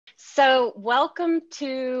So welcome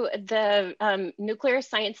to the Nuclear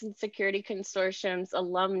Science and Security Consortium's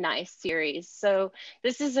alumni series. So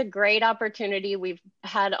this is a great opportunity. We've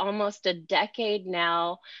had almost a decade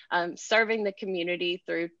now serving the community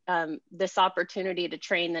through this opportunity to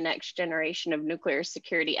train the next generation of nuclear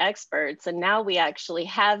security experts. And now we actually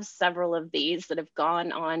have several of these that have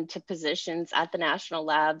gone on to positions at the national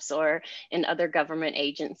labs or in other government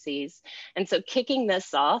agencies. And so kicking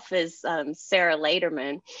this off is Sarah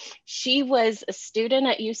Laderman. She was a student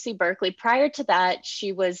at UC Berkeley. Prior to that,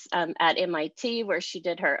 she was at MIT, where she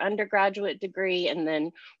did her undergraduate degree and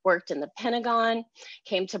then worked in the Pentagon,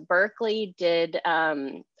 came to Berkeley, did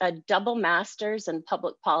a double master's in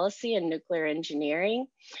public policy and nuclear engineering.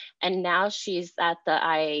 And now she's at the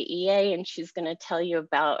IAEA, and she's going to tell you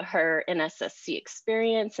about her NSSC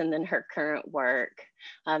experience and then her current work.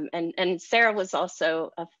 And Sarah was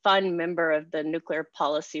also a fun member of the Nuclear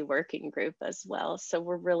Policy Working Group as well. So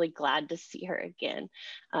we're really glad to see her again.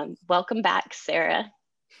 Welcome back, Sarah.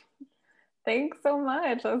 Thanks so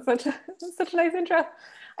much. That was such a nice intro.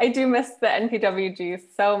 I do miss the NPWG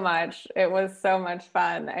so much. It was so much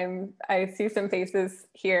fun. I see some faces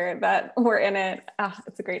here that were in it.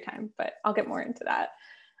 It's a great time, but I'll get more into that.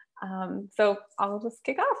 So I'll just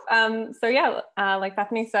kick off. Like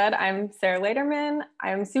Bethany said, I'm Sarah Laderman.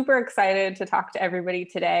 I'm super excited to talk to everybody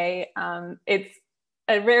today. It's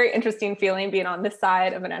a very interesting feeling being on this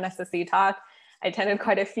side of an NSSC talk. I attended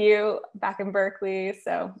quite a few back in Berkeley,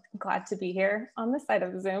 so I'm glad to be here on this side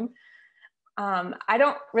of the Zoom. I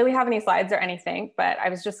don't really have any slides or anything, but I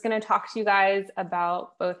was just going to talk to you guys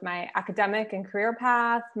about both my academic and career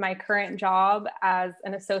path, my current job as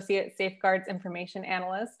an associate safeguards information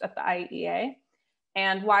analyst at the IAEA,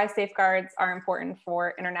 and why safeguards are important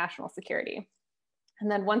for international security.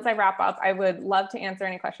 And then once I wrap up, I would love to answer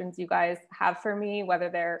any questions you guys have for me, whether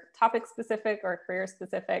they're topic specific or career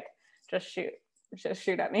specific. Just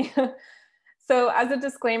shoot at me. So as a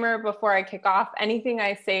disclaimer, before I kick off, anything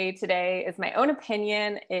I say today is my own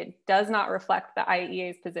opinion. It does not reflect the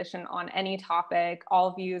IAEA's position on any topic.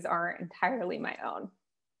 All views are entirely my own.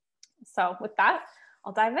 So with that,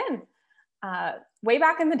 I'll dive in. Way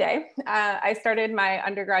back in the day, I started my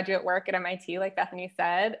undergraduate work at MIT, like Bethany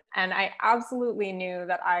said, and I absolutely knew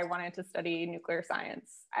that I wanted to study nuclear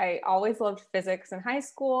science. I always loved physics in high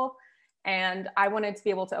school, and I wanted to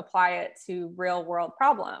be able to apply it to real world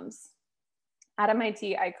problems. At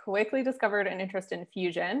MIT, I quickly discovered an interest in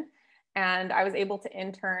fusion, and I was able to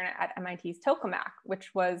intern at MIT's tokamak,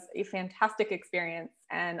 which was a fantastic experience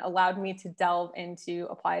and allowed me to delve into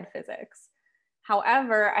applied physics.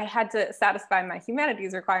 However, I had to satisfy my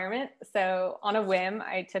humanities requirement, so on a whim,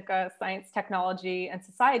 I took a science, technology, and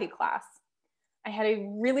society class. I had a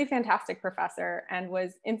really fantastic professor and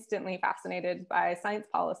was instantly fascinated by science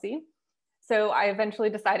policy, so I eventually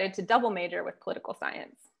decided to double major with political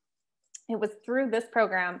science. It was through this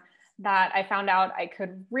program that I found out I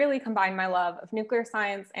could really combine my love of nuclear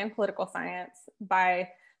science and political science by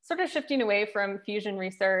sort of shifting away from fusion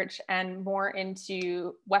research and more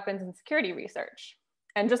into weapons and security research.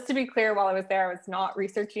 And just to be clear, while I was there, I was not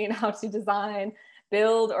researching how to design,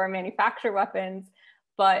 build, or manufacture weapons,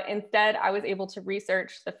 but instead I was able to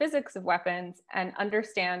research the physics of weapons and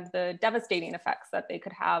understand the devastating effects that they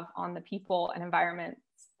could have on the people and environments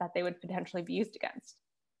that they would potentially be used against.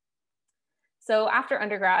 So after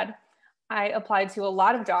undergrad, I applied to a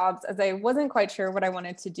lot of jobs as I wasn't quite sure what I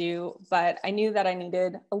wanted to do, but I knew that I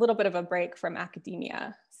needed a little bit of a break from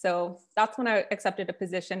academia. So that's when I accepted a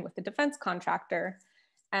position with a defense contractor.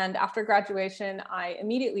 And after graduation, I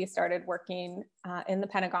immediately started working in the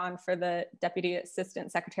Pentagon for the Deputy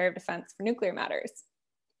Assistant Secretary of Defense for Nuclear Matters.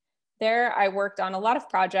 There, I worked on a lot of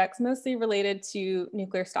projects, mostly related to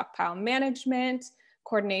nuclear stockpile management,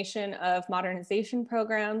 coordination of modernization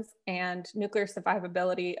programs, and nuclear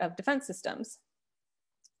survivability of defense systems.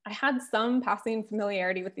 I had some passing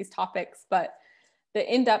familiarity with these topics, but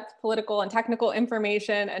the in-depth political and technical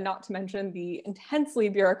information, and not to mention the intensely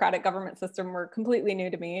bureaucratic government system, were completely new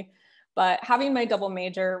to me. But having my double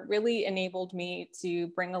major really enabled me to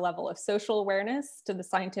bring a level of social awareness to the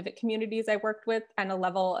scientific communities I worked with and a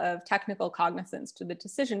level of technical cognizance to the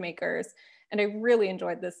decision makers. And I really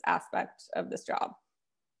enjoyed this aspect of this job.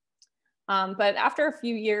 But after a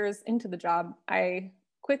few years into the job, I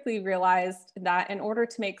quickly realized that in order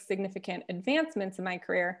to make significant advancements in my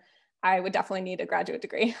career, I would definitely need a graduate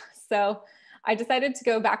degree. So I decided to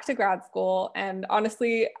go back to grad school. And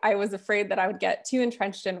honestly, I was afraid that I would get too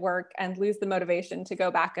entrenched in work and lose the motivation to go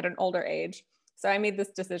back at an older age. So I made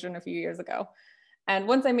this decision a few years ago. And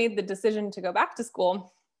once I made the decision to go back to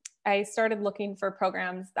school, I started looking for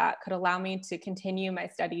programs that could allow me to continue my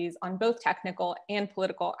studies on both technical and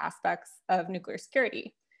political aspects of nuclear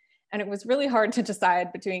security. And it was really hard to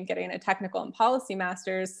decide between getting a technical and policy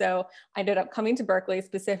master's. So I ended up coming to Berkeley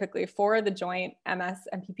specifically for the joint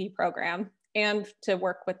MS-MPP program and to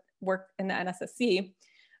work in the NSSC.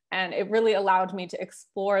 And it really allowed me to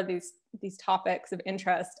explore these topics of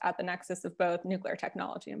interest at the nexus of both nuclear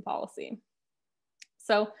technology and policy.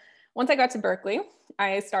 So once I got to Berkeley,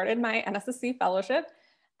 I started my NSSC fellowship,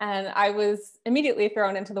 and I was immediately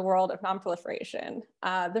thrown into the world of nonproliferation.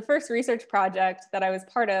 The first research project that I was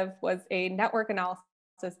part of was a network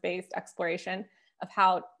analysis-based exploration of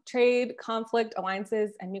how trade, conflict,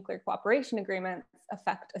 alliances, and nuclear cooperation agreements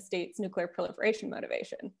affect a state's nuclear proliferation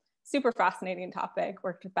motivation. Super fascinating topic.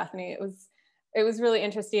 Worked with Bethany. It was really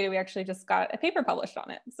interesting. We actually just got a paper published on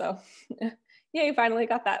it. So yay, finally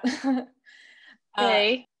got that.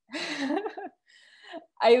 Yay.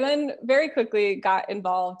 I then very quickly got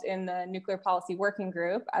involved in the nuclear policy working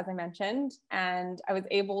group, as I mentioned, and I was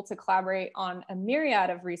able to collaborate on a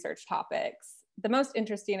myriad of research topics, the most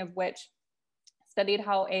interesting of which studied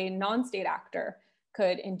how a non-state actor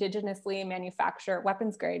could indigenously manufacture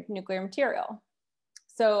weapons-grade nuclear material.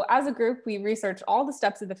 So as a group, we researched all the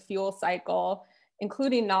steps of the fuel cycle,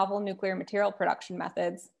 including novel nuclear material production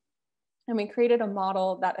methods. And we created a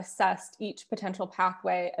model that assessed each potential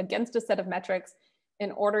pathway against a set of metrics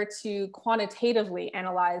in order to quantitatively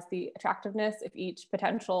analyze the attractiveness of each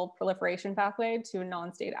potential proliferation pathway to a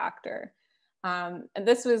non-state actor. And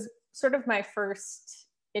this was sort of my first,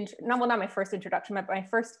 not my first introduction, but my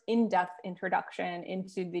first in-depth introduction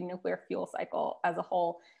into the nuclear fuel cycle as a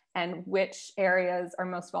whole and which areas are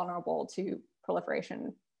most vulnerable to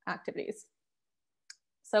proliferation activities.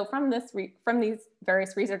 So from these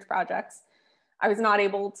various research projects, I was not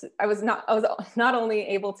only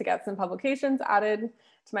able to get some publications added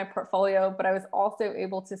to my portfolio, but I was also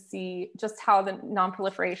able to see just how the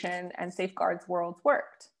non-proliferation and safeguards worlds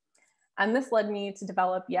worked. And this led me to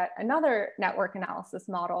develop yet another network analysis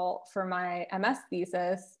model for my MS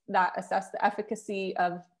thesis that assessed the efficacy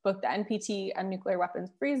of both the NPT and nuclear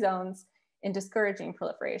weapons-free zones in discouraging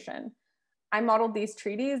proliferation. I modeled these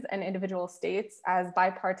treaties and individual states as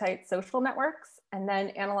bipartite social networks, and then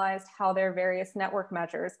analyzed how their various network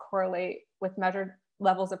measures correlate with measured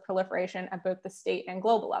levels of proliferation at both the state and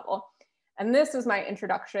global level. And this was my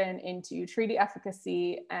introduction into treaty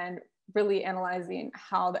efficacy and really analyzing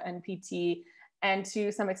how the NPT and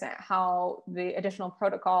to some extent how the additional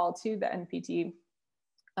protocol to the NPT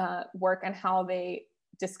work and how they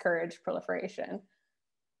discourage proliferation.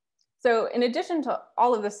 So in addition to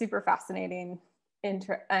all of the super fascinating and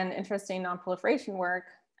interesting non-proliferation work,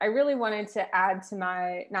 I really wanted to add to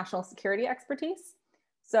my national security expertise.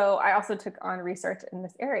 So I also took on research in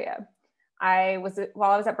this area. While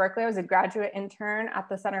I was at Berkeley, I was a graduate intern at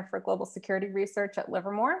the Center for Global Security Research at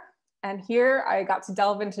Livermore. And here I got to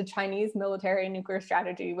delve into Chinese military nuclear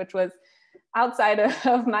strategy, which was outside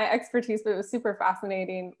of my expertise, but it was super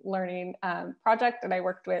fascinating learning project. And I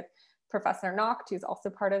worked with Professor Nacht, who's also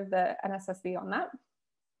part of the NSSC on that.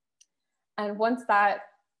 And once that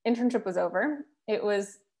internship was over, it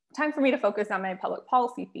was time for me to focus on my public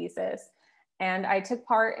policy thesis. And I took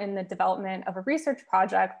part in the development of a research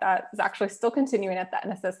project that is actually still continuing at the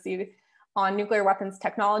NSSC on nuclear weapons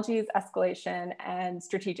technologies, escalation, and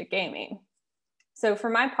strategic gaming. So for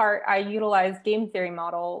my part, I utilized game theory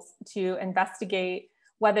models to investigate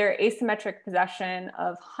whether asymmetric possession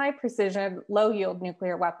of high precision, low yield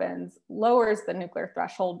nuclear weapons lowers the nuclear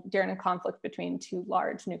threshold during a conflict between two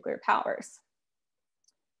large nuclear powers.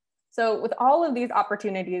 So with all of these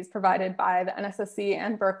opportunities provided by the NSSC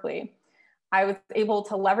and Berkeley, I was able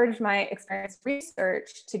to leverage my experience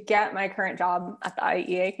research to get my current job at the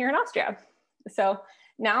IAEA here in Austria. So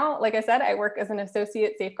now, like I said, I work as an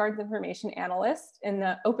associate safeguards information analyst in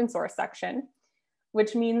the open source section,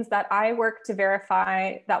 which means that I work to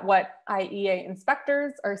verify that what IAEA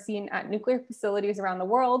inspectors are seeing at nuclear facilities around the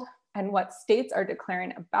world and what states are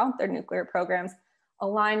declaring about their nuclear programs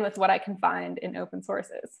align with what I can find in open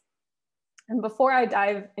sources. And before I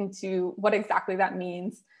dive into what exactly that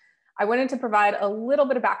means, I wanted to provide a little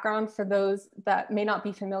bit of background for those that may not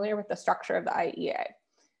be familiar with the structure of the IAEA.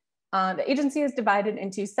 The agency is divided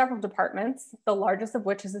into several departments, the largest of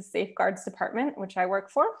which is the Safeguards Department, which I work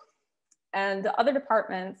for. And the other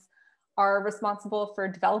departments are responsible for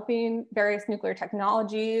developing various nuclear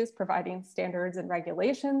technologies, providing standards and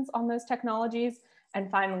regulations on those technologies, and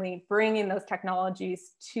finally bringing those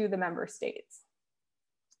technologies to the member states.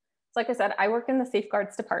 So like I said, I work in the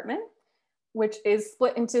Safeguards Department. which is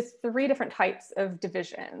split into 3 different types of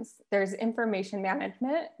divisions. There's information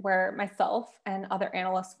management, where myself and other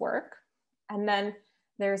analysts work. And then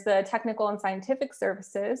there's the technical and scientific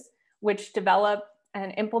services, which develop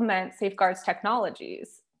and implement safeguards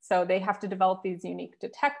technologies. So they have to develop these unique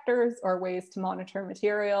detectors or ways to monitor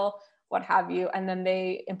material, what have you, and then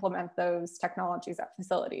they implement those technologies at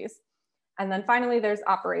facilities. And then finally, there's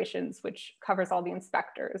operations, which covers all the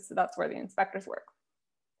inspectors. So that's where the inspectors work.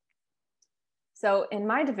 So in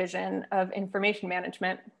my division of information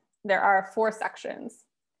management, there are 4 sections.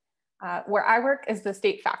 Where I work is the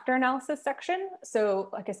state factor analysis section. So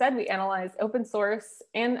like I said, we analyze open source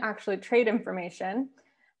and actually trade information.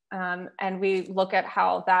 And we look at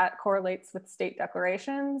how that correlates with state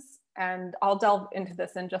declarations. And I'll delve into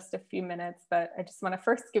this in just a few minutes, but I just want to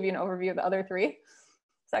first give you an overview of the other 3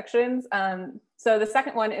 sections. So the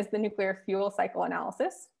second one is the nuclear fuel cycle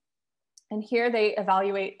analysis. And here they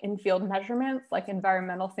evaluate in-field measurements like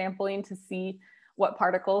environmental sampling to see what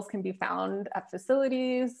particles can be found at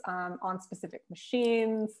facilities, on specific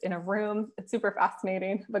machines, in a room. It's super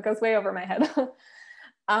fascinating, but goes way over my head.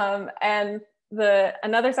 And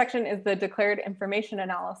another section is the declared information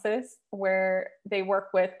analysis, where they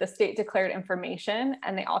work with the state declared information,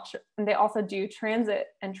 and they also do transit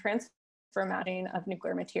and transfer matching of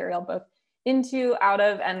nuclear material, both into, out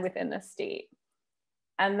of, and within the state.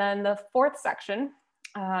 And then the 4th section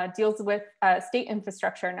deals with state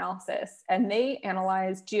infrastructure analysis, and they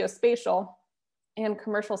analyze geospatial and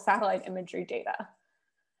commercial satellite imagery data,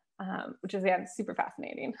 which is, again, super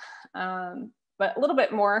fascinating. But a little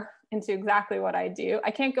bit more into exactly what I do.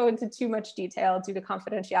 I can't go into too much detail due to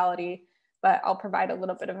confidentiality, but I'll provide a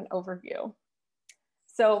little bit of an overview.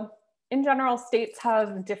 So in general, states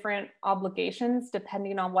have different obligations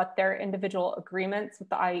depending on what their individual agreements with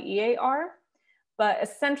the IAEA are. But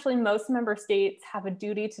essentially, most member states have a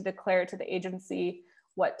duty to declare to the agency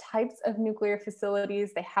what types of nuclear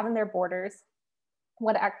facilities they have in their borders,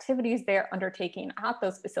 what activities they are undertaking at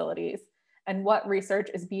those facilities, and what research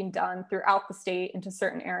is being done throughout the state into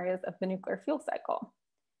certain areas of the nuclear fuel cycle.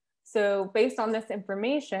 So based on this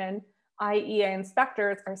information, IAEA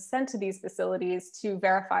inspectors are sent to these facilities to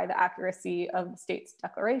verify the accuracy of the state's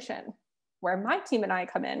declaration. Where my team and I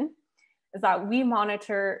come in is that we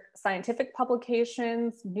monitor scientific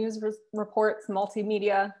publications, news reports,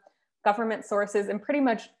 multimedia, government sources, and pretty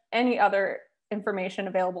much any other information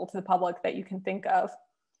available to the public that you can think of.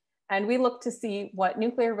 And we look to see what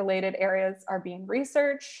nuclear related areas are being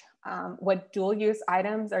researched, what dual use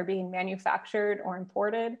items are being manufactured or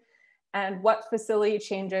imported, and what facility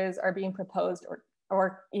changes are being proposed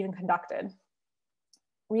or even conducted.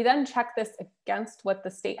 We then check this against what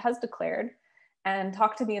the state has declared and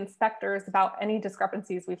talk to the inspectors about any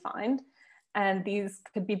discrepancies we find. And these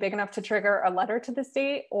could be big enough to trigger a letter to the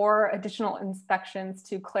state or additional inspections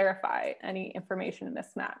to clarify any information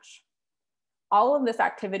mismatch. All of this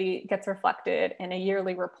activity gets reflected in a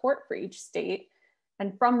yearly report for each state.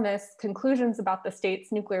 And from this, conclusions about the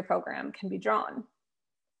state's nuclear program can be drawn.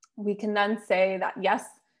 We can then say that yes,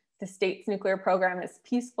 the state's nuclear program is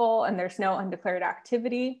peaceful and there's no undeclared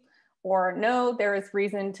activity, or no, there is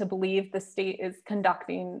reason to believe the state is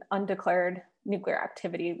conducting undeclared nuclear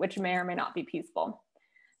activity, which may or may not be peaceful.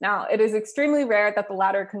 Now, it is extremely rare that the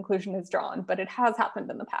latter conclusion is drawn, but it has happened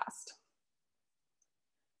in the past.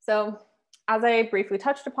 So, as I briefly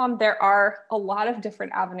touched upon, there are a lot of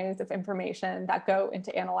different avenues of information that go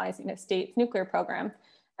into analyzing a state's nuclear program.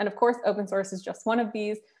 And of course, open source is just one of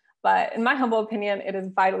these, but in my humble opinion, it is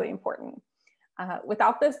vitally important.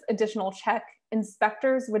 Without this additional check,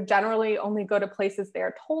 inspectors would generally only go to places they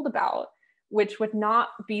are told about, which would not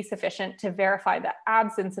be sufficient to verify the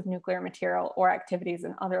absence of nuclear material or activities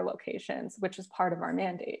in other locations, which is part of our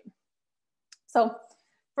mandate. So,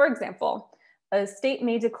 for example, a state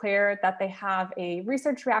may declare that they have a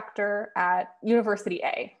research reactor at University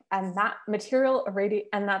A, and that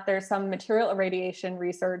there's some material irradiation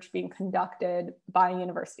research being conducted by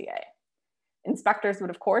University A. Inspectors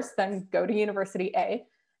would, of course, then go to University A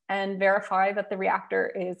and verify that the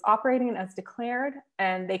reactor is operating as declared,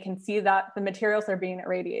 and they can see that the materials are being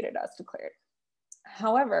irradiated as declared.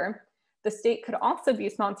 However, the state could also be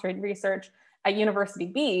sponsoring research at University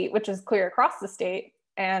B, which is clear across the state,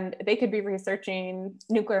 and they could be researching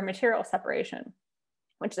nuclear material separation,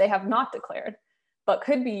 which they have not declared, but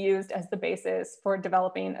could be used as the basis for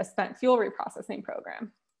developing a spent fuel reprocessing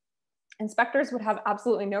program. Inspectors would have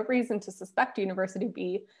absolutely no reason to suspect University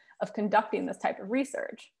B of conducting this type of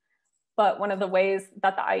research. But one of the ways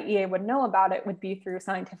that the IAEA would know about it would be through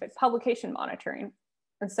scientific publication monitoring.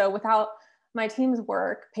 And so without my team's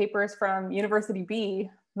work, papers from University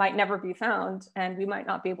B might never be found, and we might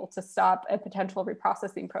not be able to stop a potential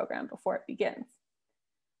reprocessing program before it begins.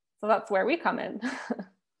 So that's where we come in.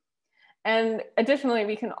 And additionally,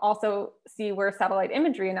 we can also see where satellite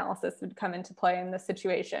imagery analysis would come into play in this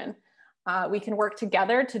situation. We can work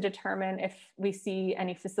together to determine if we see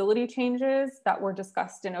any facility changes that were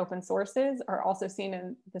discussed in open sources are also seen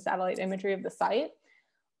in the satellite imagery of the site.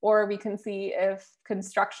 Or we can see if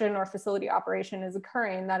construction or facility operation is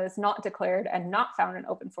occurring that is not declared and not found in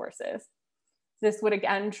open sources. This would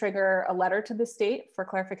again trigger a letter to the state for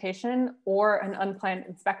clarification or an unplanned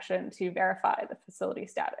inspection to verify the facility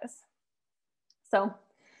status. So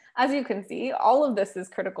as you can see, all of this is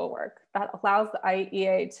critical work that allows the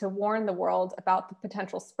IAEA to warn the world about the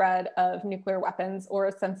potential spread of nuclear weapons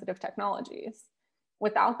or sensitive technologies.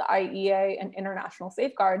 Without the IAEA and international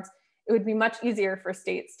safeguards, it would be much easier for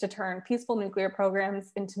states to turn peaceful nuclear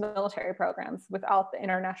programs into military programs without the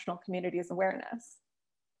international community's awareness.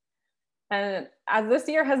 And as this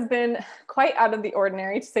year has been quite out of the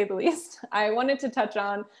ordinary, to say the least, I wanted to touch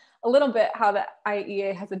on a little bit how the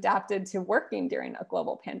IAEA has adapted to working during a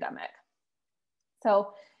global pandemic.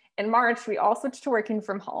 So in March, we all switched to working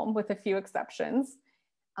from home with a few exceptions,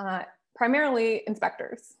 primarily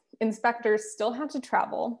inspectors. Inspectors still had to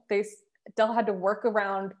travel. They still had to work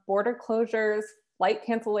around border closures, flight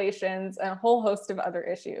cancellations, and a whole host of other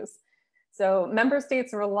issues. So member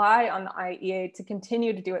states rely on the IAEA to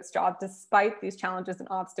continue to do its job despite these challenges and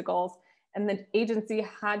obstacles, and the agency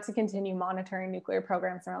had to continue monitoring nuclear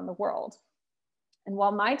programs around the world. And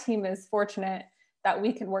while my team is fortunate that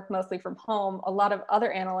we can work mostly from home, a lot of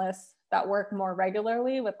other analysts that work more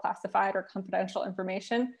regularly with classified or confidential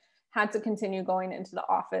information had to continue going into the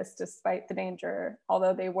office despite the danger,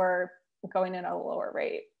 although they were going in at a lower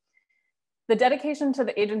rate. The dedication to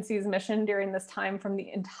the agency's mission during this time from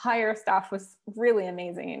the entire staff was really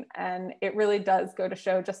amazing, and it really does go to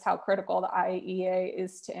show just how critical the IAEA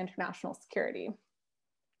is to international security.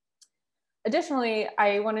 Additionally,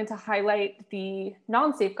 I wanted to highlight the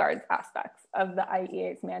non-safeguards aspects of the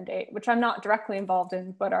IAEA's mandate, which I'm not directly involved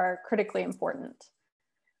in, but are critically important.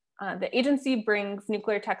 The agency brings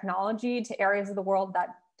nuclear technology to areas of the world that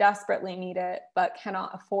desperately need it, but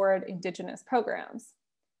cannot afford indigenous programs.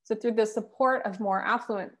 So through the support of more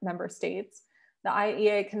affluent member states, the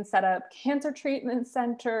IAEA can set up cancer treatment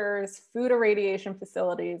centers, food irradiation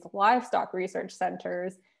facilities, livestock research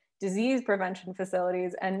centers, disease prevention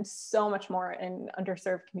facilities, and so much more in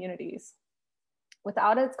underserved communities.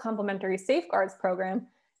 Without its complementary safeguards program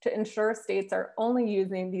to ensure states are only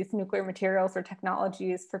using these nuclear materials or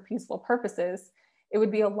technologies for peaceful purposes, it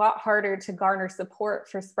would be a lot harder to garner support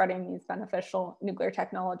for spreading these beneficial nuclear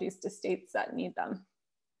technologies to states that need them.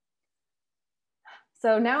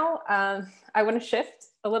 So now I want to shift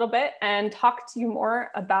a little bit and talk to you more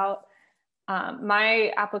about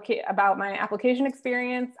my application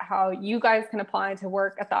experience, how you guys can apply to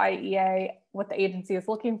work at the IAEA, what the agency is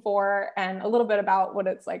looking for, and a little bit about what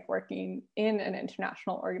it's like working in an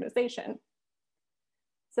international organization.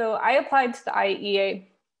 So I applied to the IAEA,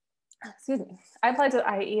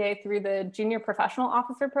 through the Junior Professional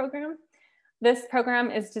Officer Program. This program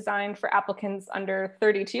is designed for applicants under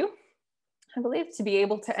 32, I believe, to be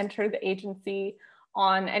able to enter the agency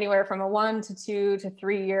on anywhere from a 1 to 2 to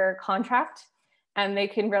 3 year contract. And they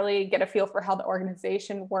can really get a feel for how the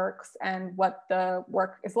organization works and what the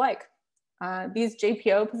work is like. These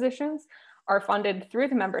JPO positions are funded through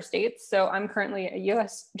the member states. So I'm currently a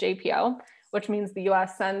US JPO, which means the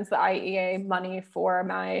US sends the IAEA money for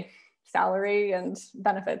my salary and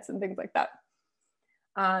benefits and things like that.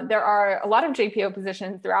 There are a lot of JPO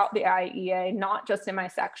positions throughout the IAEA, not just in my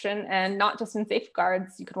section and not just in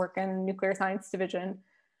safeguards. You could work in nuclear science division.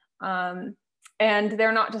 And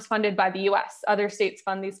they're not just funded by the US. Other states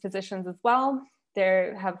fund these positions as well.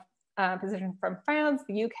 They have positions from France,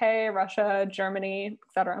 the UK, Russia, Germany,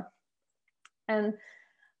 etc. And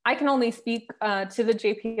I can only speak to the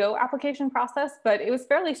JPO application process, but it was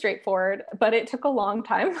fairly straightforward, but it took a long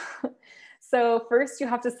time. So first you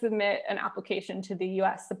have to submit an application to the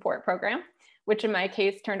US support program, which in my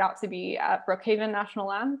case turned out to be at Brookhaven National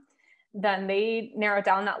Lab. Then they narrow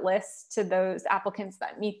down that list to those applicants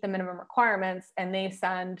that meet the minimum requirements, and they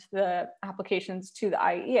send the applications to the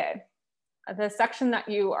IAEA. The section that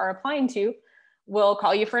you are applying to will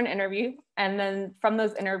call you for an interview, and then from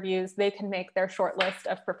those interviews, they can make their short list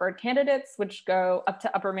of preferred candidates, which go up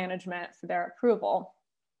to upper management for their approval.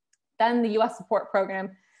 Then the US support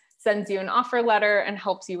program sends you an offer letter and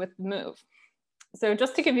helps you with the move. So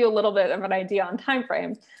just to give you a little bit of an idea on time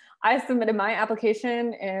frame, I submitted my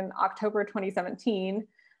application in October 2017.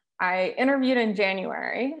 I interviewed in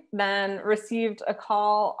January, then received a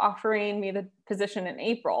call offering me the position in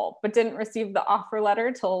April, but didn't receive the offer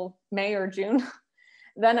letter till May or June.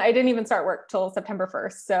 Then I didn't even start work till September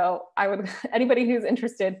 1st. So I would, anybody who's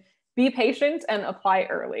interested, be patient and apply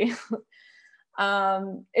early.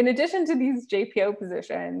 In addition to these JPO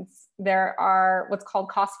positions, there are what's called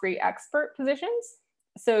cost-free expert positions.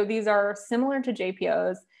 So these are similar to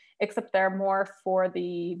JPOs, except they're more for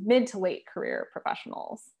the mid to late career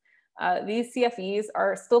professionals. These CFEs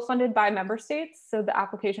are still funded by member states, so the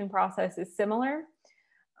application process is similar.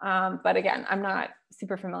 But again, I'm not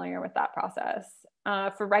super familiar with that process.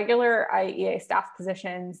 For regular IAEA staff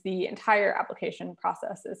positions, the entire application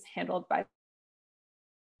process is handled by.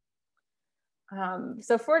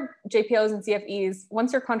 So for JPOs and CFEs,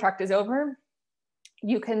 once your contract is over,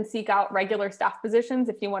 you can seek out regular staff positions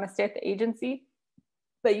if you want to stay at the agency,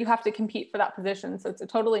 but you have to compete for that position. So it's a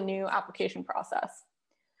totally new application process.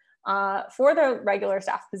 For the regular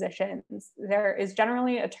staff positions, there is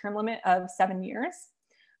generally a term limit of 7 years,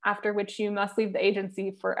 after which you must leave the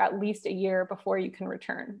agency for at least a year before you can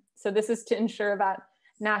return. So this is to ensure that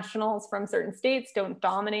nationals from certain states don't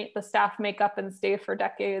dominate the staff makeup and stay for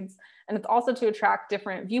decades. And it's also to attract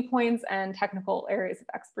different viewpoints and technical areas of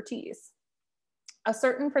expertise. A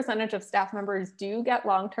certain percentage of staff members do get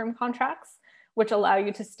long-term contracts, which allow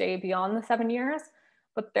you to stay beyond the 7 years,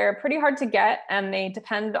 but they're pretty hard to get and they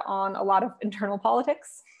depend on a lot of internal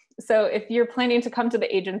politics. So if you're planning to come to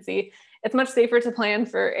the agency, it's much safer to plan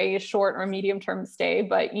for a short or medium-term stay,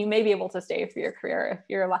 but you may be able to stay for your career if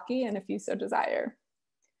you're lucky and if you so desire.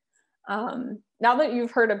 Now that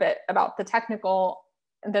you've heard a bit about the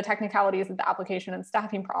technicalities of the application and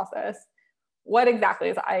staffing process, what exactly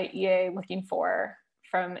is IAEA looking for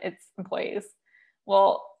from its employees?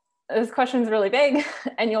 Well, this question is really big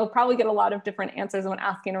and you'll probably get a lot of different answers when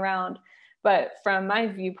asking around. But from my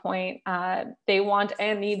viewpoint, they want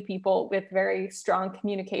and need people with very strong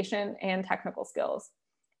communication and technical skills.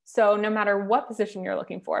 So no matter what position you're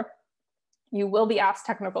looking for, you will be asked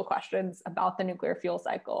technical questions about the nuclear fuel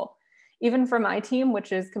cycle. Even for my team,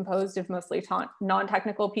 which is composed of mostly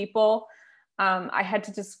non-technical people, I had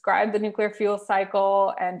to describe the nuclear fuel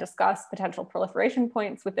cycle and discuss potential proliferation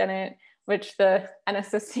points within it, which the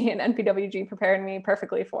NSSC and NPWG prepared me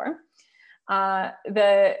perfectly for.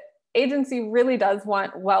 The agency really does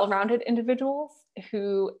want well-rounded individuals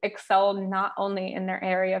who excel not only in their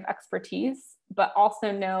area of expertise, but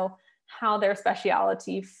also know how their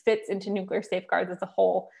specialty fits into nuclear safeguards as a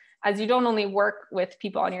whole. As you don't only work with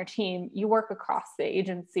people on your team, you work across the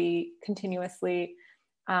agency continuously.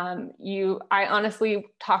 I honestly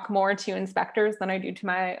talk more to inspectors than I do to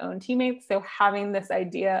my own teammates. So having this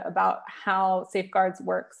idea about how safeguards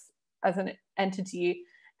works as an entity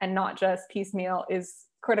and not just piecemeal is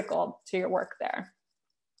critical to your work there.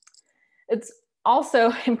 It's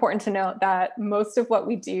also important to note that most of what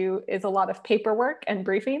we do is a lot of paperwork and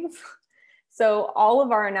briefings. So all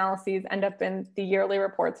of our analyses end up in the yearly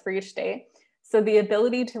reports for each day. So the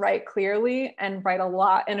ability to write clearly and write a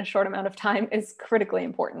lot in a short amount of time is critically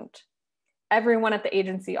important. Everyone at the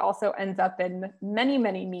agency also ends up in many,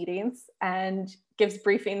 many meetings and gives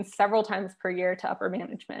briefings several times per year to upper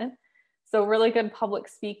management. So really good public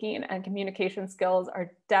speaking and communication skills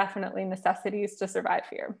are definitely necessities to survive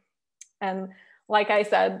here. And like I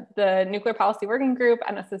said, the Nuclear Policy Working Group,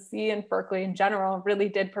 NSSC, and Berkeley in general really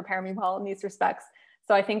did prepare me well in these respects.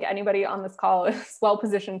 So I think anybody on this call is well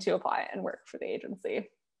positioned to apply and work for the agency.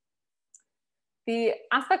 The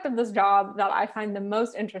aspect of this job that I find the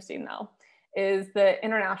most interesting, though, is the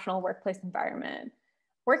international workplace environment.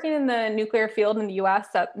 Working in the nuclear field in the US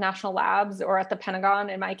at national labs or at the Pentagon,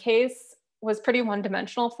 in my case, was pretty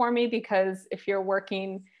one-dimensional for me, because if you're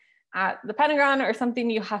working at the Pentagon or something,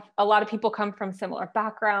 you have a lot of people come from similar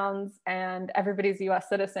backgrounds and everybody's a US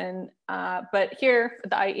citizen. But here at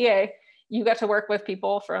the IAEA, you get to work with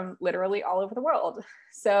people from literally all over the world.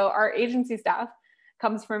 So our agency staff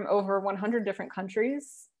comes from over 100 different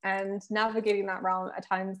countries, and navigating that realm at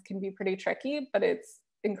times can be pretty tricky, but it's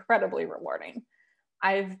incredibly rewarding.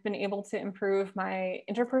 I've been able to improve my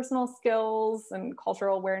interpersonal skills and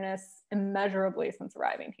cultural awareness immeasurably since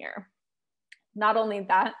arriving here. Not only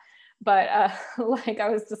that, but like I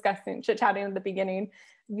was discussing, chit-chatting at the beginning,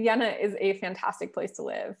 Vienna is a fantastic place to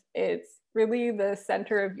live. It's really the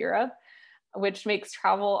center of Europe, which makes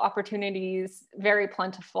travel opportunities very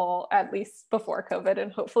plentiful, at least before COVID,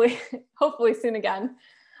 and hopefully soon again.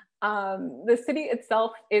 The city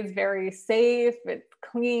itself is very safe, it's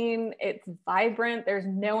clean, it's vibrant, there's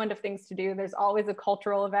no end of things to do. There's always a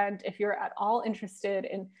cultural event. If you're at all interested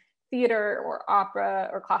in theater or opera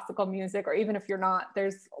or classical music, or even if you're not,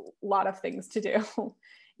 there's a lot of things to do.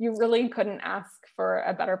 you really couldn't ask for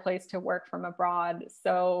a better place to work from abroad.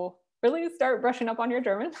 So really start brushing up on your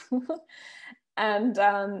German. And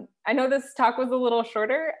I know this talk was a little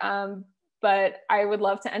shorter, but I would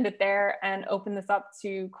love to end it there and open this up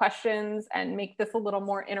to questions and make this a little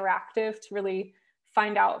more interactive to really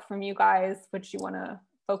find out from you guys what you want to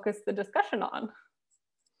focus the discussion on.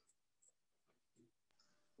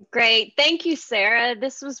 Great. Thank you, Sarah.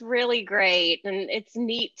 This was really great. And it's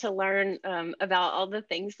neat to learn about all the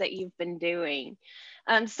things that you've been doing.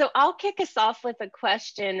 So I'll kick us off with a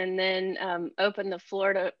question and then open the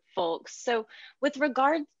floor to folks. So with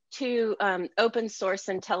regard to open source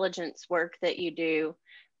intelligence work that you do,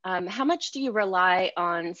 how much do you rely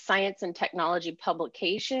on science and technology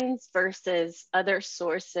publications versus other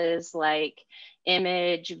sources like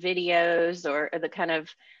image, videos, or the kind of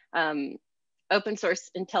open source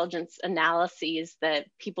intelligence analyses that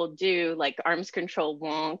people do, like arms control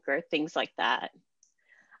wonk or things like that?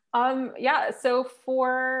 Yeah, so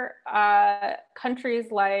for countries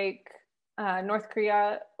like North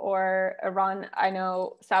Korea or Iran, I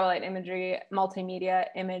know satellite imagery, multimedia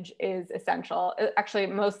image is essential. Actually,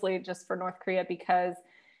 mostly just for North Korea, because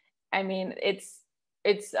I mean, it's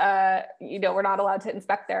you know, we're not allowed to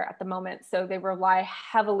inspect there at the moment. So they rely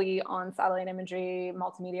heavily on satellite imagery,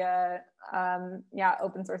 multimedia, yeah,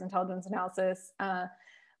 open source intelligence analysis.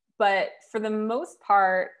 But for the most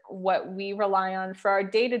part, what we rely on for our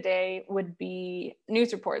day-to-day would be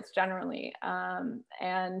news reports generally,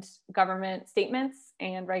 and government statements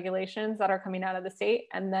and regulations that are coming out of the state.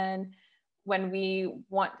 And then when we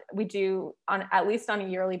do on at least on a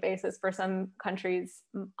yearly basis, for some countries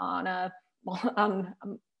on a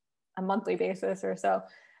monthly basis or so,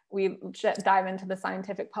 we dive into the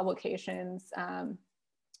scientific publications.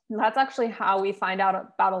 That's actually how we find out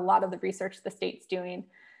about a lot of the research the state's doing.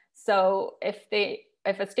 So if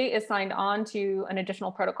a state is signed on to an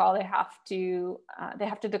additional protocol, they have to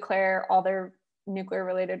declare all their nuclear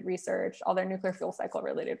related research, all their nuclear fuel cycle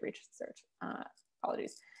related research,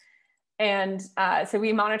 apologies. And so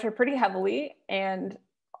we monitor pretty heavily, and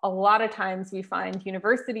a lot of times we find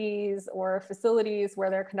universities or facilities where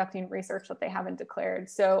they're conducting research that they haven't declared.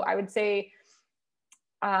 So I would say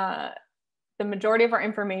the majority of our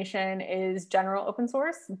information is general open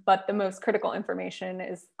source, but the most critical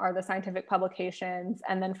information are the scientific publications.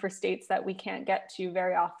 And then for states that we can't get to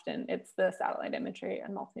very often, it's the satellite imagery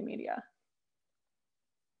and multimedia.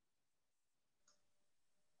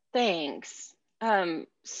 Thanks.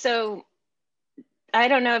 So I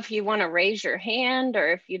don't know if you want to raise your hand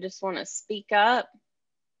or if you just want to speak up.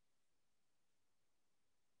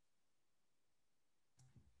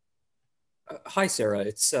 Hi, Sarah.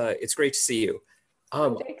 It's great to see you.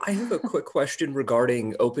 I have a quick question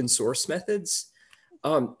regarding open source methods.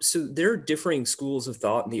 So there are differing schools of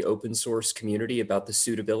thought in the open source community about the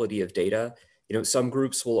suitability of data. You know, some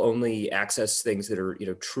groups will only access things that are,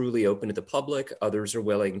 truly open to the public. Others are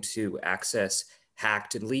willing to access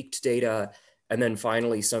hacked and leaked data. And then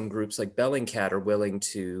finally, some groups like Bellingcat are willing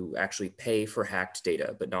to actually pay for hacked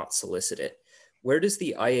data, but not solicit it. Where does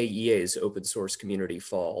the IAEA's open source community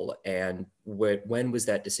fall, and when was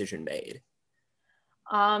that decision made?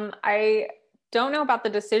 I don't know about the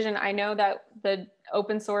decision. I know that the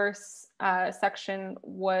open source section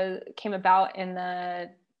came about in the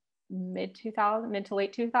mid to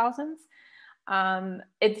late 2000s.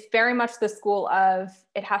 It's very much the school of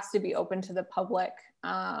it has to be open to the public.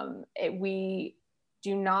 We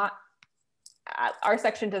do not, our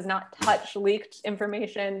section does not touch leaked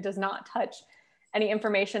information, does not touch any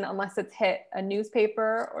information unless it's hit a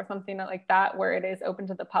newspaper or something like that where it is open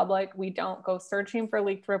to the public. We don't go searching for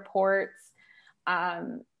leaked reports.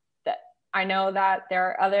 I know that there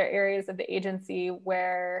are other areas of the agency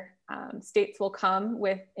where states will come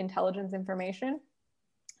with intelligence information.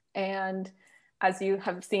 And as you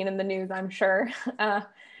have seen in the news, I'm sure,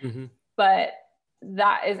 but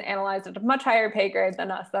that is analyzed at a much higher pay grade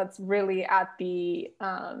than us. That's really at the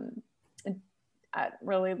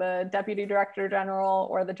deputy director general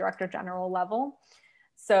or the director general level.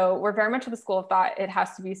 So we're very much of the school of thought it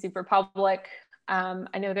has to be super public.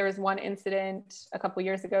 I know there was one incident a couple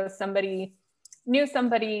years ago, somebody knew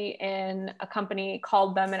somebody in a company,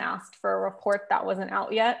 called them and asked for a report that wasn't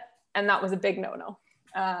out yet, and that was a big no-no.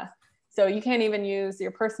 So you can't even use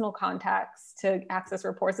your personal contacts to access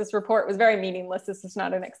reports. This report was very meaningless. This is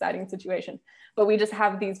not an exciting situation, but we just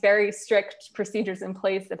have these very strict procedures in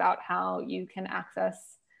place about how you can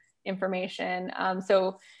access information.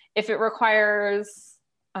 So if it requires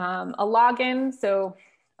a login, so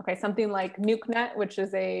okay, something like NukeNet, which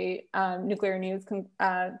is a nuclear news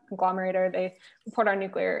conglomerator, they report our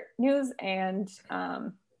nuclear news, and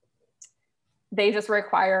they just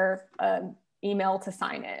require an email to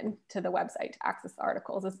sign in to the website to access the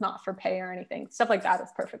articles. It's not for pay or anything. Stuff like that is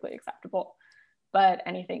perfectly acceptable. But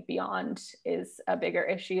anything beyond is a bigger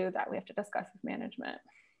issue that we have to discuss with management.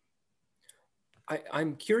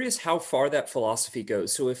 I'm curious how far that philosophy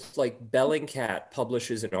goes. So if like Bellingcat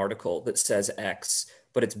publishes an article that says X,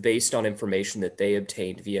 but it's based on information that they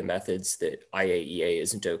obtained via methods that IAEA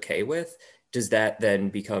isn't okay with, does that then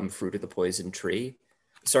become fruit of the poison tree?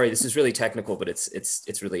 Sorry, this is really technical, but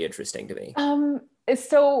it's really interesting to me.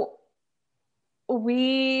 So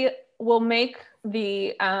we will make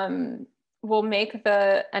the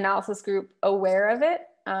analysis group aware of it.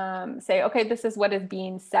 Say, okay, this is what is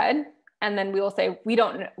being said. And then we will say, we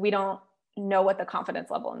don't know what the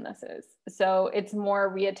confidence level in this is. So it's more,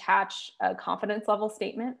 we attach a confidence level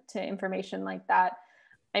statement to information like that.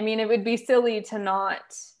 I mean, it would be silly to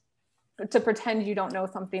pretend you don't know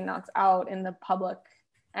something that's out in the public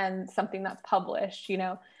and something that's published. You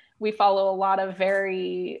know, we follow a lot of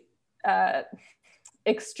very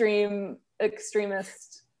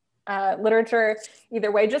extremist literature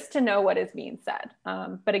either way, just to know what is being said.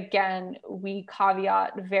 But again, we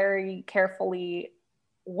caveat very carefully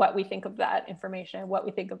what we think of that information, what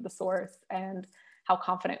we think of the source, and how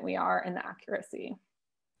confident we are in the accuracy.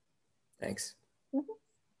 Thanks. Mm-hmm.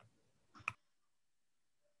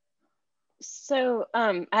 So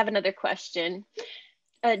I have another question.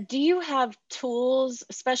 Do you have tools,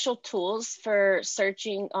 special tools for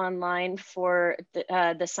searching online for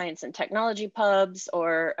the science and technology pubs?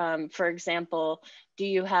 Or for example, do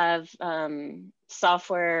you have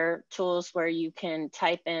software tools where you can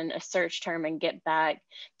type in a search term and get back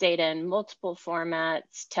data in multiple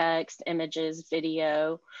formats, text, images,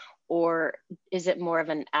 video, or is it more of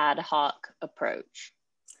an ad hoc approach?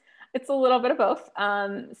 It's a little bit of both.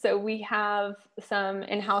 So we have some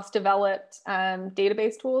in-house developed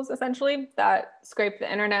database tools, essentially, that scrape the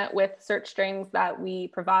internet with search strings that we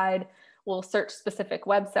provide. We'll search specific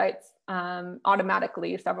websites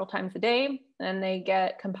automatically several times a day, and they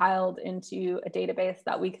get compiled into a database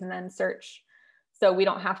that we can then search. So we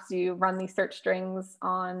don't have to run these search strings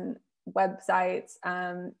on websites.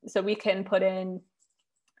 So we can put in,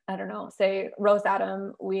 I don't know, say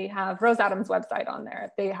Rosatom, we have Rosatom's website on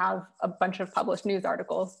there. They have a bunch of published news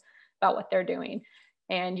articles about what they're doing.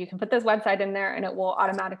 And you can put this website in there and it will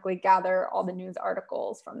automatically gather all the news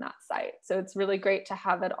articles from that site. So it's really great to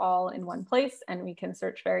have it all in one place and we can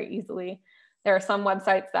search very easily. There are some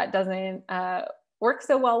websites that doesn't work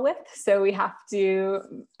so well with, so we have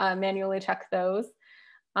to manually check those.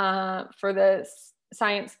 For the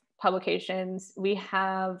science publications, we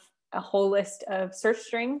have a whole list of search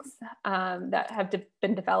strings that have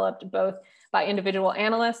been developed both by individual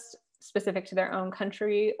analysts specific to their own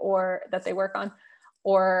country or that they work on,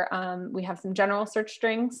 or we have some general search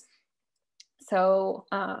strings. So,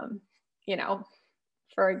 you know,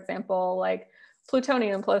 for example, like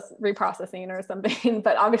plutonium plus reprocessing or something,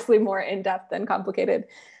 but obviously more in-depth and complicated.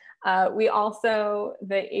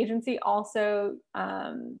 The agency also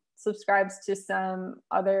subscribes to some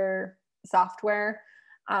other software.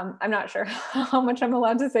 I'm not sure how much I'm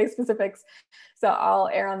allowed to say specifics, so I'll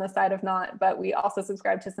err on the side of not, but we also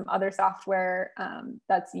subscribe to some other software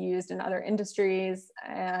that's used in other industries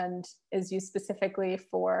and is used specifically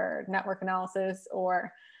for network analysis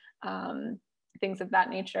or things of that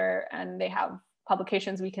nature. And they have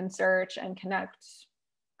publications we can search and connect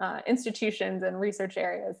institutions and research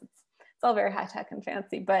areas. It's all very high tech and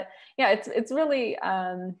fancy, but yeah, it's really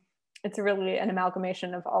an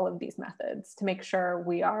amalgamation of all of these methods to make sure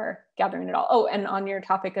we are gathering it all. Oh, and on your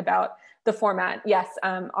topic about the format, yes,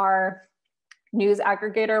 our news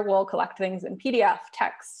aggregator will collect things in PDF,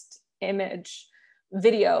 text, image,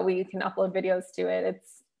 video. We can upload videos to it.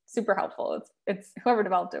 It's super helpful. It's whoever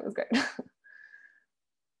developed it was great.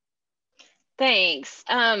 Thanks.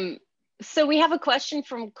 So we have a question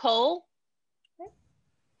from Cole.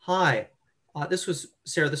 Hi,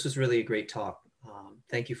 Sarah, this was really a great talk.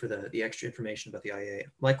 Thank you for the extra information about the IAEA.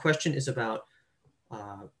 My question is about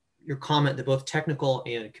your comment that both technical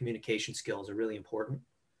and communication skills are really important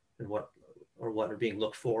and what are being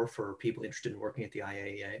looked for people interested in working at the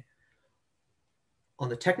IAEA. On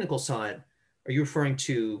the technical side, are you referring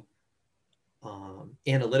to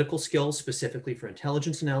analytical skills specifically for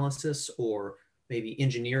intelligence analysis, or maybe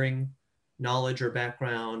engineering knowledge or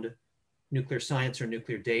background, nuclear science or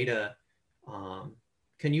nuclear data?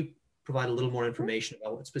 Can you provide a little more information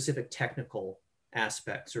about what specific technical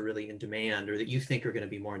aspects are really in demand or that you think are going to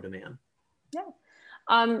be more in demand?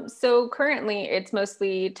 Yeah. So currently it's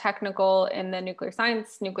mostly technical in the nuclear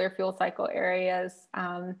science, nuclear fuel cycle areas.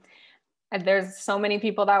 And there's so many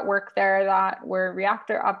people that work there that were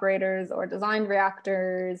reactor operators or designed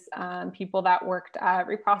reactors, people that worked at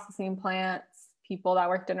reprocessing plants, people that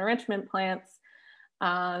worked in enrichment plants,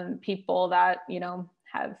 people that, you know,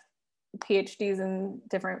 have PhDs in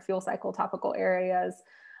different fuel cycle topical areas.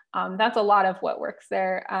 That's a lot of what works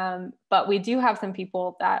there. But we do have some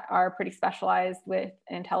people that are pretty specialized with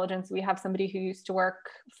intelligence. We have somebody who used to work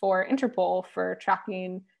for Interpol for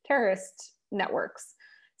tracking terrorist networks.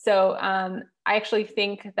 So I actually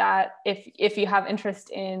think that if you have interest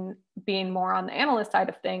in being more on the analyst side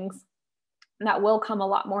of things, that will come a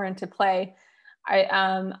lot more into play.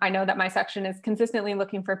 I know that my section is consistently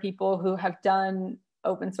looking for people who have done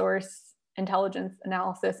open source intelligence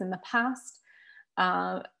analysis in the past.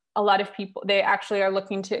 A lot of people, they actually are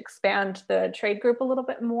looking to expand the trade group a little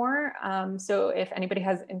bit more. So if anybody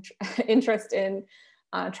has interest in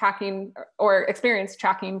tracking or experience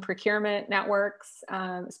tracking procurement networks,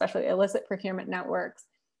 especially illicit procurement networks,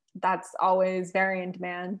 that's always very in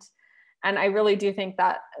demand. And I really do think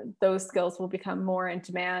that those skills will become more in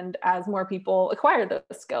demand as more people acquire those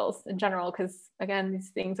skills in general, because again, these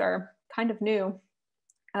things are kind of new,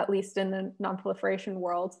 at least in the non-proliferation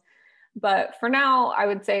world. But for now, I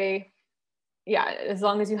would say, yeah, as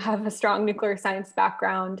long as you have a strong nuclear science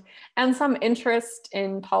background and some interest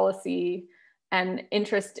in policy and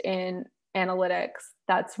interest in analytics,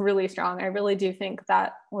 that's really strong. I really do think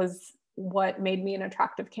that was what made me an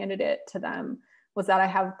attractive candidate to them, was that I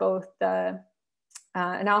have both the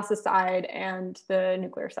analysis side and the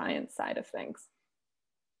nuclear science side of things.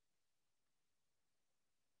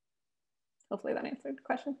 Hopefully that answered the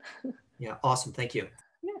question. Yeah, awesome, thank you.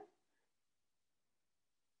 Yeah.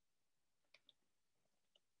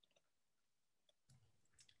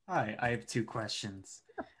 Hi, I have two questions.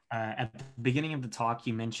 At the beginning of the talk,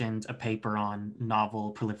 you mentioned a paper on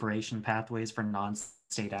novel proliferation pathways for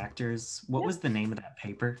non-state actors. What was the name of that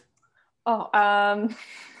paper? Oh, I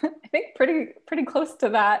think pretty close to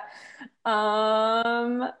that.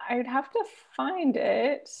 I'd have to find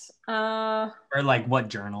it. Or like what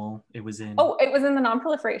journal it was in? Oh, it was in the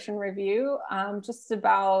Non-Proliferation Review, just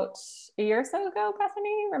about a year or so ago.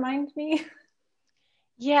 Bethany, remind me.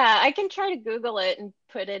 Yeah, I can try to Google it and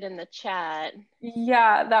put it in the chat.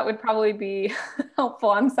 Yeah, that would probably be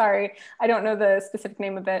helpful. I'm sorry, I don't know the specific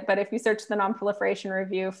name of it, but if you search the Non-Proliferation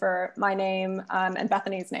Review for my name and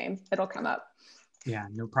Bethany's name, it'll come up. Yeah,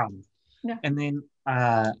 no problem. Yeah. And then,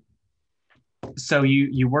 so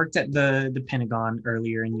you worked at the Pentagon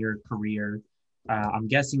earlier in your career. I'm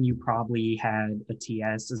guessing you probably had a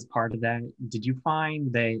TS as part of that. Did you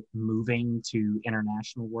find that moving to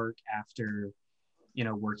international work after, you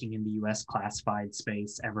know, working in the US classified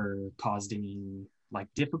space ever caused any like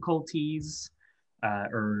difficulties,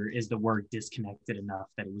 or is the work disconnected enough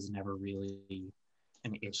that it was never really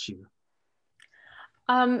an issue?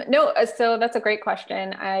 No, so that's a great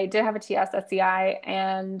question. I did have a TS at CI,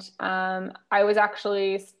 and I was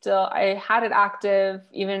actually I had it active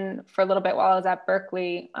even for a little bit while I was at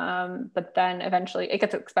Berkeley, but then eventually it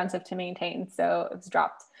gets expensive to maintain, so it's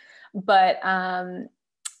dropped.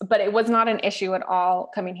 But it was not an issue at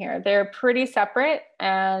all coming here. They're pretty separate,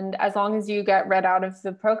 and as long as you get read out of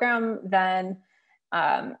the program, then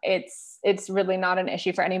it's really not an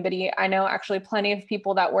issue for anybody. I know actually plenty of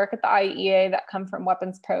people that work at the IAEA that come from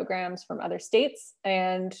weapons programs from other states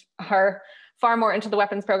and are far more into the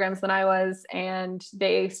weapons programs than I was, and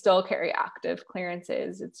they still carry active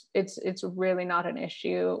clearances. It's really not an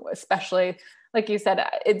issue, especially like you said,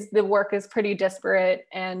 the work is pretty disparate,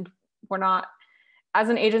 and we're not, as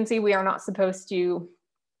an agency, we are not supposed to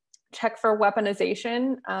check for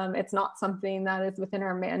weaponization. It's not something that is within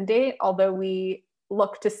our mandate, although we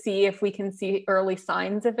look to see if we can see early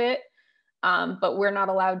signs of it, but we're not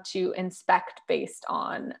allowed to inspect based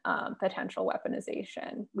on potential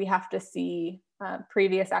weaponization. We have to see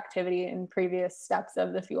previous activity and previous steps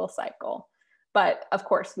of the fuel cycle. But of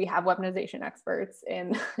course, we have weaponization experts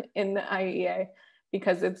in the IAEA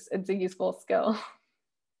because it's a useful skill.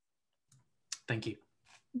 Thank you.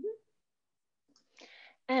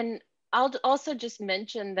 And I'll also just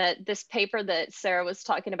mention that this paper that Sarah was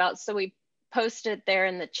talking about, so we posted there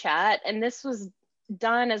in the chat, and this was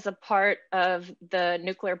done as a part of the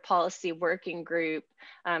Nuclear Policy Working Group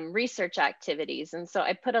research activities. And so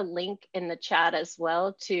I put a link in the chat as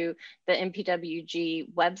well to the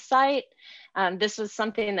NPWG website. This was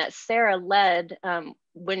something that Sarah led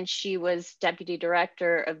when she was deputy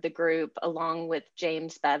director of the group, along with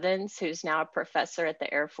James Bevins, who's now a professor at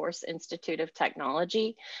the Air Force Institute of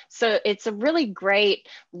Technology. So it's a really great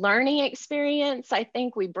learning experience. I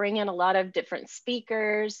think we bring in a lot of different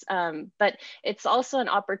speakers, but it's also an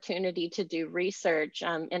opportunity to do research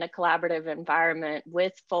in a collaborative environment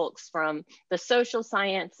with folks from the social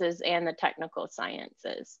sciences and the technical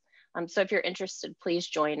sciences. So if you're interested, please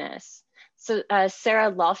join us. So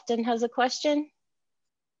Sarah Lofton has a question.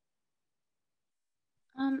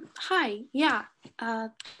 Hi, yeah,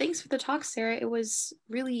 thanks for the talk, Sarah. It was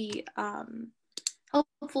really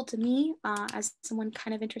helpful to me as someone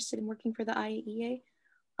kind of interested in working for the IAEA.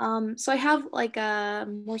 So I have like a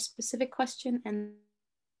more specific question and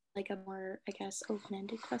like a more, I guess,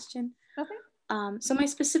 open-ended question. Okay. So my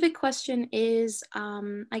specific question is,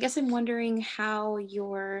 I guess I'm wondering how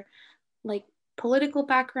your like political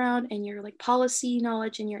background and your like policy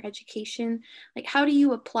knowledge and your education, like how do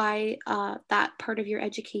you apply that part of your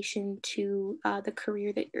education to the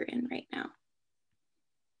career that you're in right now?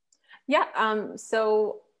 Yeah,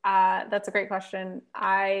 so that's a great question.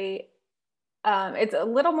 It's a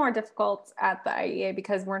little more difficult at the IAEA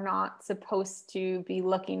because we're not supposed to be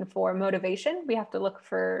looking for motivation. We have to look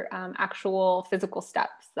for actual physical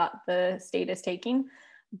steps that the state is taking.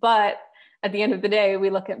 But at the end of the day, we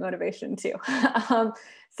look at motivation too.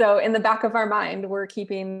 So in the back of our mind, we're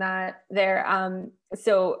keeping that there.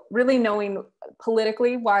 So really knowing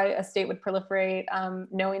politically why a state would proliferate,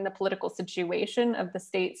 knowing the political situation of the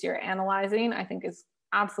states you're analyzing, I think is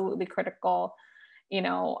absolutely critical. You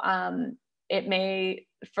know, it may,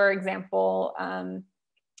 for example,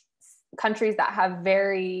 countries that have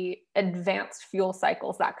very advanced fuel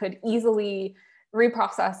cycles that could easily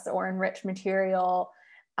reprocess or enrich material.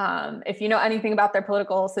 If you know anything about their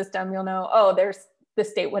political system, you'll know, oh, the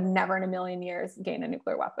state would never in a million years gain a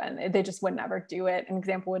nuclear weapon. They just would never do it. An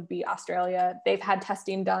example would be Australia. They've had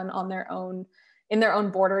testing done on their own, in their own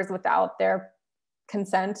borders without their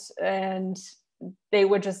consent, and they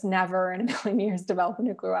would just never in a million years develop a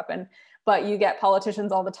nuclear weapon. But you get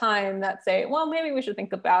politicians all the time that say, well, maybe we should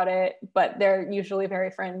think about it, but they're usually very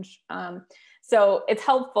fringe. So it's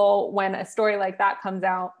helpful when a story like that comes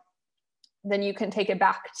out, then you can take it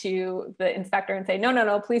back to the inspector and say, no, no,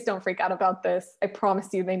 no, please don't freak out about this. I promise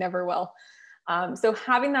you they never will. So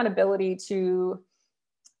having that ability to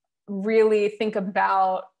really think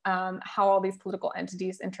about how all these political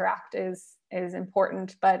entities interact is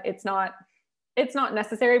important, but it's not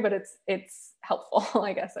necessary, but it's helpful,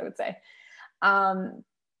 I guess I would say.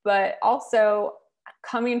 But also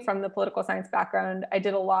coming from the political science background, I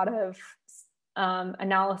did a lot of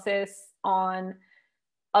analysis on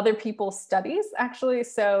other people's studies, actually.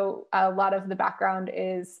 So a lot of the background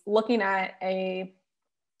is looking at a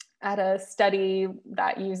study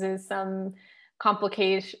that uses some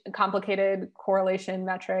complicated correlation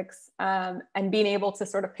metrics, and being able to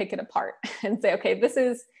sort of pick it apart and say, okay, this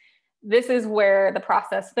is where the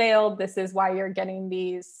process failed. This is why you're getting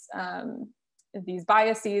these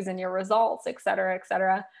biases in your results, et cetera, et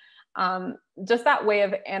cetera. Just that way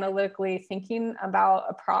of analytically thinking about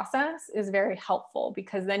a process is very helpful,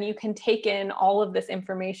 because then you can take in all of this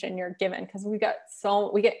information you're given, because we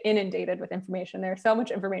get inundated with information. There's so much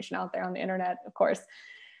information out there on the internet, of course,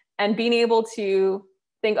 and being able to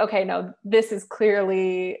think, okay, no, this is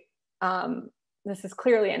clearly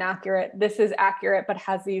inaccurate. This is accurate, but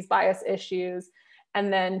has these bias issues.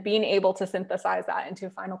 And then being able to synthesize that into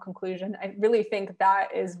a final conclusion. I really think that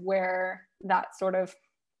is where that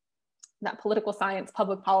political science,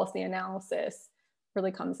 public policy analysis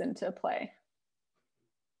really comes into play.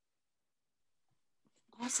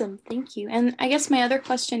 Awesome, thank you. And I guess my other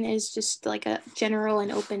question is just like a general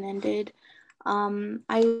and open-ended.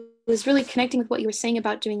 I was really connecting with what you were saying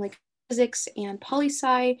about doing like physics and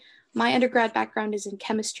poli-sci. My undergrad background is in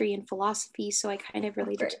chemistry and philosophy, so I kind of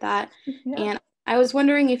related to that. Yeah. And I was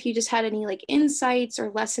wondering if you just had any like insights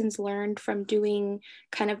or lessons learned from doing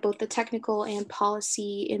kind of both the technical and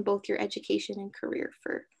policy in both your education and career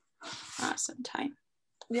for some time.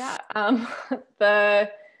 Yeah, the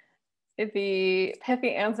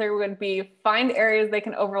pithy answer would be find areas they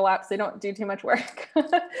can overlap so they don't do too much work.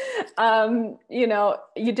 You know,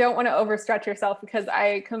 you don't want to overstretch yourself, because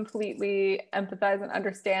I completely empathize and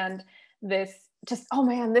understand this. Just, oh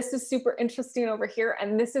man, this is super interesting over here,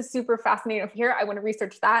 and this is super fascinating over here. I want to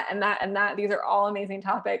research that and that and that. These are all amazing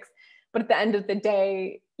topics. But at the end of the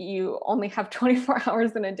day, you only have 24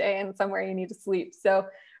 hours in a day, and somewhere you need to sleep. So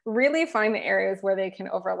really find the areas where they can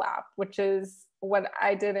overlap, which is what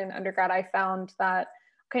I did in undergrad. I found that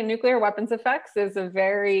Okay, nuclear weapons effects is a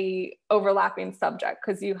very overlapping subject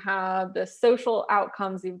because you have the social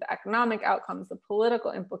outcomes, you have the economic outcomes, the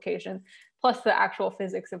political implications, plus the actual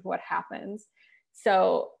physics of what happens.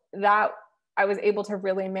 So that I was able to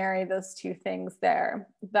really marry those two things there.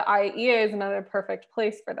 The IAEA is another perfect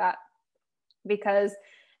place for that because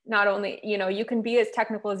not only, you know, you can be as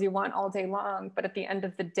technical as you want all day long, but at the end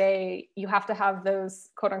of the day, you have to have those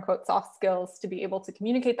quote unquote soft skills to be able to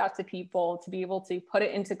communicate that to people, to be able to put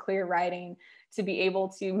it into clear writing, to be able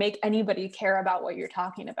to make anybody care about what you're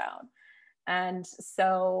talking about. And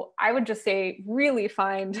so I would just say, really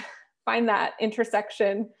find that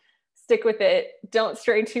intersection, stick with it, don't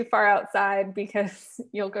stray too far outside because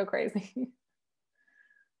you'll go crazy.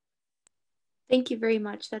 Thank you very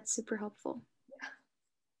much. That's super helpful.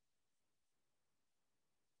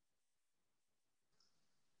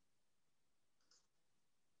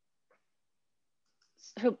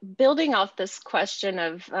 So building off this question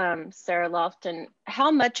of Sarah Lofton,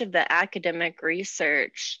 how much of the academic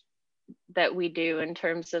research that we do in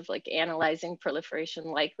terms of like analyzing proliferation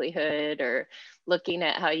likelihood or looking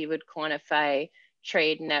at how you would quantify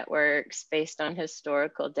trade networks based on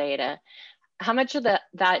historical data, how much of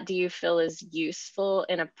that do you feel is useful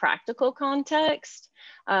in a practical context?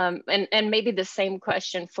 And maybe the same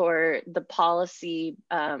question for the policy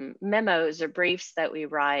memos or briefs that we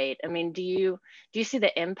write. I mean, do you see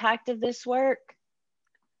the impact of this work?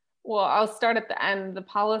 Well, I'll start at the end. The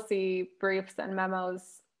policy briefs and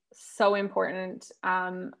memos, so important.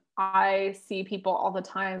 I see people all the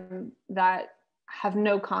time that have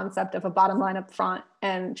no concept of a bottom line up front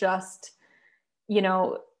and just, you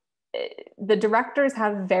know, the directors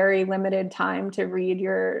have very limited time to read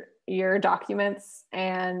your documents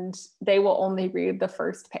and they will only read the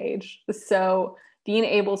first page. So being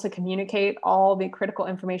able to communicate all the critical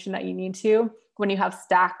information that you need to when you have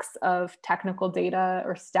stacks of technical data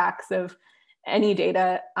or stacks of any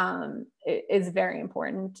data is very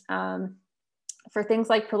important. For things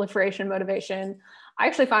like proliferation motivation, I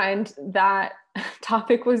actually find that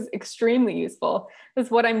topic was extremely useful. Because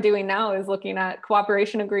what I'm doing now is looking at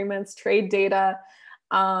cooperation agreements, trade data,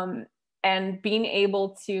 and being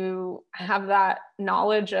able to have that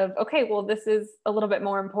knowledge of, okay, well, this is a little bit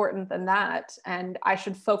more important than that. And I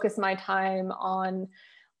should focus my time on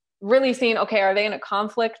really seeing, okay, are they in a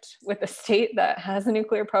conflict with a state that has a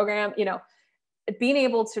nuclear program? You know, being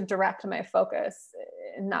able to direct my focus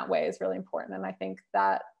in that way is really important. And I think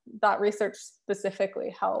that research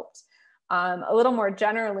specifically helped. A little more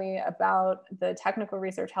generally about the technical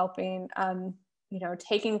research helping, you know,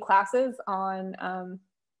 taking classes on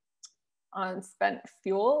spent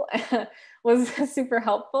fuel was super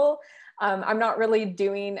helpful. I'm not really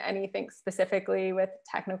doing anything specifically with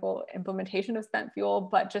technical implementation of spent fuel,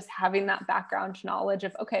 but just having that background knowledge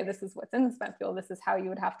of, okay, this is what's in the spent fuel, this is how you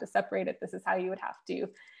would have to separate it, this is how you would have to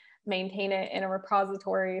maintain it in a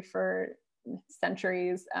repository for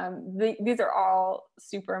centuries. These are all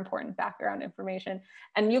super important background information.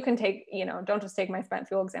 And you can take, you know, don't just take my spent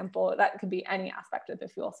fuel example, that could be any aspect of the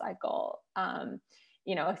fuel cycle.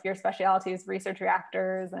 You know, if your specialty is research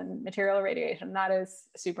reactors and material irradiation, that is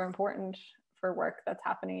super important for work that's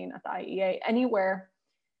happening at the IAEA anywhere.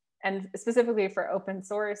 And specifically for open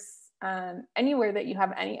source, anywhere that you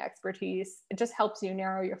have any expertise, it just helps you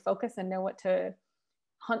narrow your focus and know what to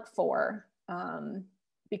hunt for.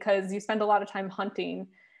 Because you spend a lot of time hunting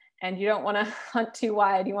and you don't want to hunt too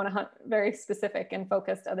wide. You want to hunt very specific and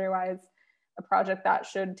focused. Otherwise, a project that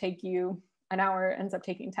should take you an hour ends up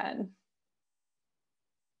taking 10.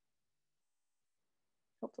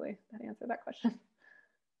 Hopefully that answered that question.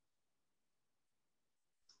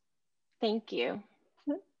 Thank you.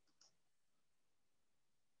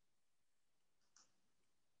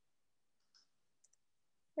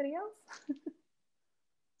 Anybody else?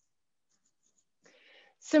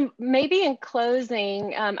 So maybe in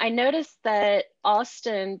closing, I noticed that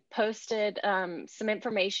Austin posted some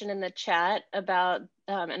information in the chat about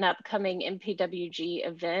an upcoming MPWG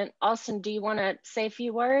event. Austin, do you want to say a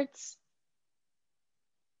few words?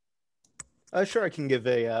 Sure, I can give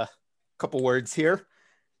a couple words here.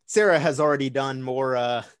 Sarah has already done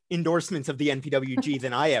more endorsements of the NPWG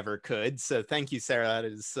than I ever could. So thank you, Sarah. That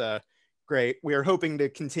is great. We are hoping to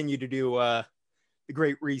continue to do the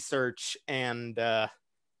great research and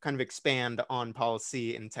kind of expand on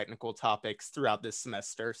policy and technical topics throughout this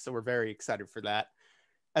semester. So we're very excited for that.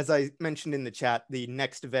 As I mentioned in the chat, the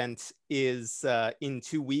next event is in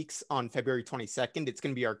 2 weeks on February 22nd. It's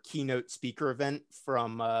going to be our keynote speaker event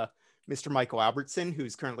from Mr. Michael Albertson,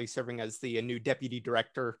 who's currently serving as the new deputy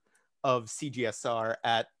director of CGSR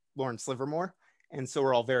at Lawrence Livermore. And so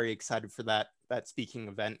we're all very excited for that that speaking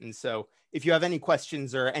event. And so if you have any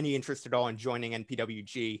questions or any interest at all in joining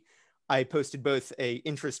NPWG, I posted both a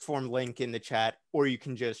interest form link in the chat, or you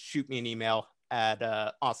can just shoot me an email at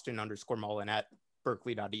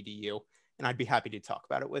austin_mullen@berkeley.edu, and I'd be happy to talk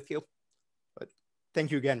about it with you. But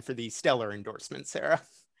thank you again for the stellar endorsement, Sarah.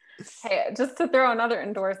 Hey, just to throw another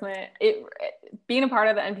endorsement, being a part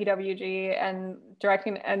of the NPWG and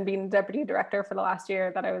directing and being deputy director for the last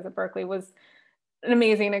year that I was at Berkeley was an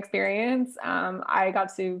amazing experience. I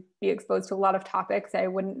got to be exposed to a lot of topics I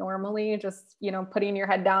wouldn't normally, just, you know, putting your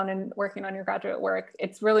head down and working on your graduate work.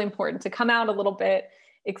 It's really important to come out a little bit,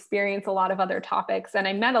 experience a lot of other topics. And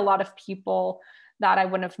I met a lot of people that I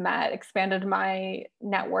wouldn't have met, expanded my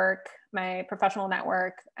network, my professional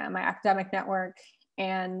network, and my academic network.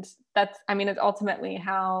 And that's, I mean, it's ultimately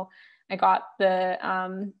how I got the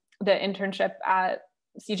internship at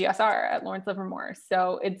CGSR at Lawrence Livermore.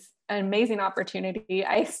 So it's an amazing opportunity.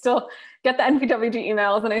 I still get the NPWG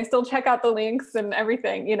emails and I still check out the links and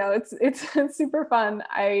everything. You know, it's super fun.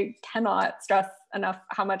 I cannot stress enough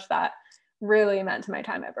how much that really meant to my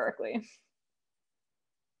time at Berkeley.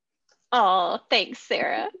 Oh, thanks,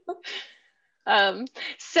 Sarah. And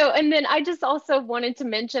then I just also wanted to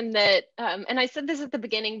mention that, and I said this at the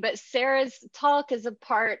beginning, but Sarah's talk is a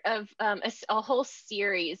part of a whole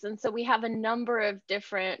series. And so we have a number of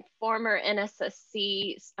different former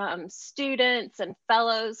NSSC students and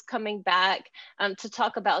fellows coming back to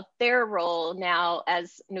talk about their role now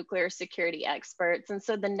as nuclear security experts. And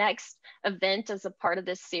so the next event as a part of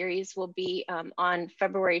this series will be on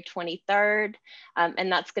February 23rd.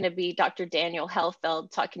 And that's going to be Dr. Daniel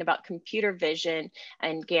Hellfeld talking about computer vision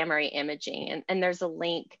and gamma ray imaging. And there's a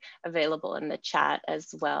link available in the chat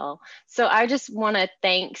as well. So I just want to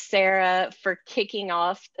thank Sarah for kicking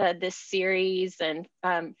off this series and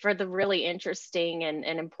for the really interesting and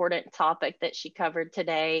important topic that she covered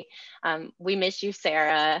today. We miss you,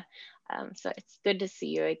 Sarah. So it's good to see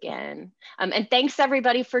you again. And thanks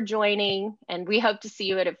everybody for joining, and we hope to see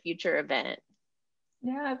you at a future event.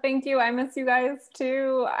 Yeah, thank you. I miss you guys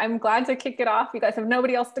too. I'm glad to kick it off. You guys have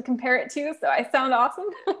nobody else to compare it to, so I sound awesome.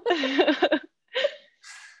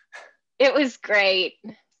 It was great.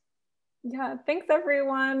 Yeah, thanks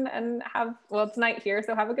everyone, and well, it's night here,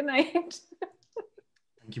 so have a good night.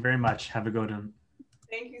 Thank you very much. Have a good one.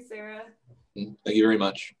 Thank you, Sarah. Thank you very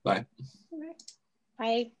much. Bye.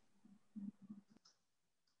 Bye.